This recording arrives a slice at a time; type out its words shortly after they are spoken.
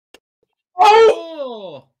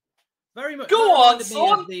Oh, very much. Go on,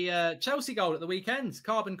 son. The Chelsea goal at the weekend,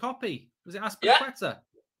 carbon copy. Was it Aspilicueta?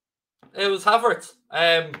 It was Havertz.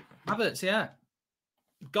 Havertz, yeah.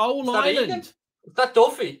 Goal Island. Was that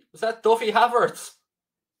Duffy? Was that Duffy Havertz?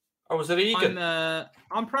 Or was it Egan?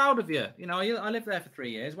 I'm proud of you. You know, I lived there for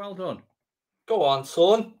 3 years. Well done. Go on,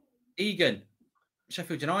 son. Egan.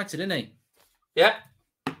 Sheffield United, isn't he? Yeah.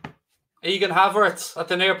 Egan Havertz at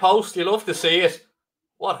the near post. You love to see it.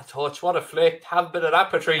 What a touch. What a flick. Have a bit of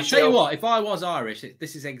that, Patricio. I'll tell you what, if I was Irish,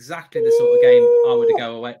 this is exactly the sort of game I would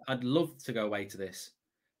go away. I'd love to go away to this.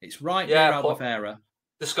 It's right near Albufeira.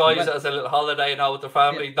 Disguise it as a little holiday now with the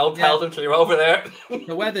family. Don't tell them till you're over there.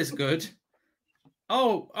 The weather's good.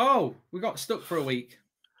 Oh, we got stuck for a week.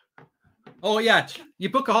 Oh, yeah. You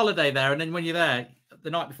book a holiday there, and then when you're there,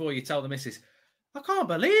 the night before, you tell the missus, I can't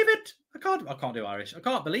believe it. I can't do Irish. I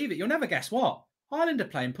can't believe it. You'll never guess what. Ireland are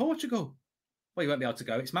playing Portugal. Well, you won't be able to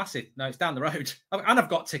go. It's massive. No, it's down the road. And I've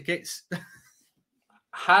got tickets.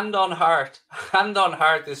 Hand on heart,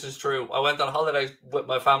 this is true. I went on holidays with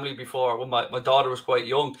my family before when my daughter was quite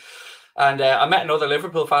young. And I met another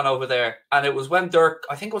Liverpool fan over there. And it was when Dirk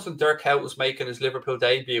Kuyt was making his Liverpool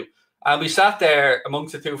debut. And we sat there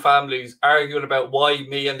amongst the two families arguing about why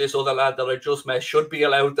me and this other lad that I just met should be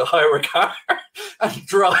allowed to hire a car and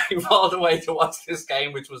drive all the way to watch this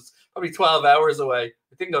game, which was probably 12 hours away.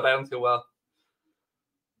 It didn't go down too well.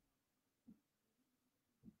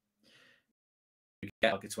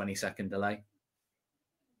 Get like a 20-second delay.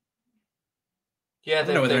 Yeah,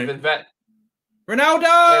 they've been vet.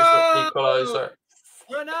 Ronaldo! Equalizer.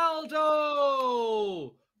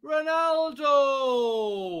 Ronaldo!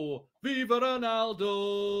 Viva Ronaldo!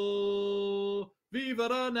 Viva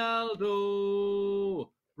Ronaldo!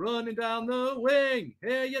 Running down the wing,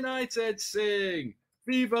 hear United sing.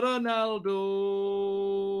 Viva Ronaldo!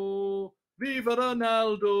 Viva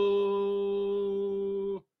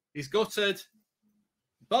Ronaldo! He's gutted.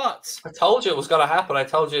 But I told you it was going to happen. I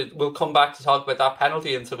told you we'll come back to talk about that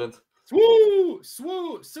penalty incident. Look,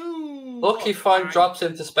 he drops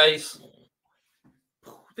into space.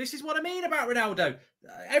 This is what I mean about Ronaldo.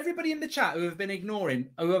 Everybody in the chat who have been ignoring,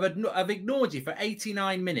 who have ignored you for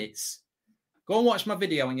 89 minutes, go and watch my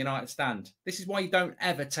video on United Stand. This is why you don't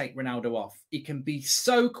ever take Ronaldo off. He can be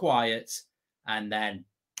so quiet and then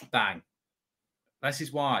bang. This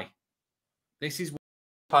is why.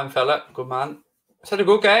 Fine fella, good man. Is that a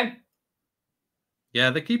good game?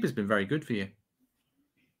 Yeah, the keeper's been very good for you.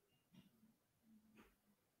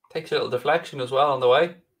 Takes a little deflection as well on the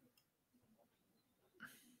way.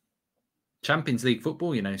 Champions League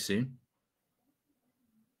football, you know, soon.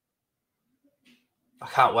 I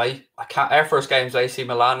can't wait. Our first game's AC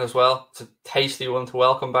Milan as well. It's a tasty one to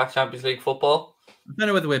welcome back Champions League football. I don't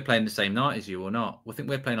know whether we're playing the same night as you or not. I think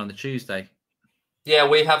we're playing on the Tuesday. Yeah,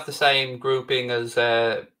 we have the same grouping as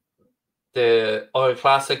the El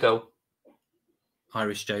Clasico.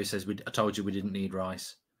 Irish Joe says, I told you we didn't need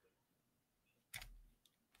rice.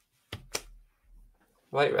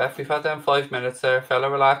 Right, ref, we've had them 5 minutes there, fella.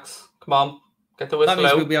 Relax. Come on, get the whistle out. That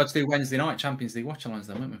means we'll be able to do Wednesday night Champions League watch-alongs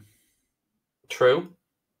then, won't we? True.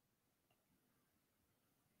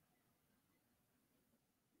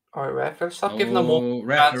 All right, ref, let's stop giving them one.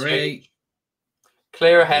 Referee.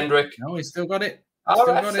 Clear Hendrick. No, he's still got it.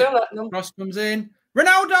 Cross comes in.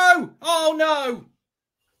 Ronaldo! Oh, no!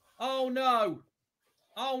 Oh, no.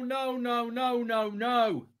 Oh, no, no, no, no,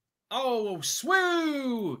 no. Oh,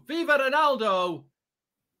 swoo! Viva Ronaldo!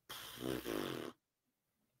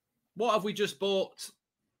 What have we just bought?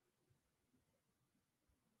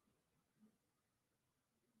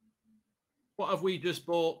 What have we just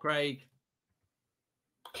bought, Craig?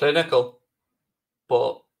 Clinical,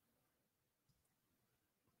 but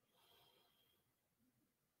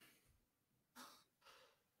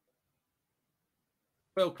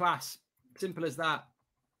world class. Simple as that.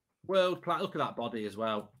 World class. Look at that body as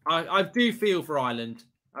well. I do feel for Ireland.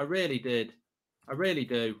 I really did. I really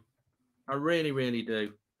do. I really, really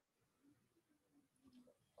do.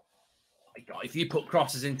 My God, if you put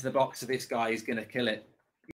crosses into the box of this guy, he's going to kill it.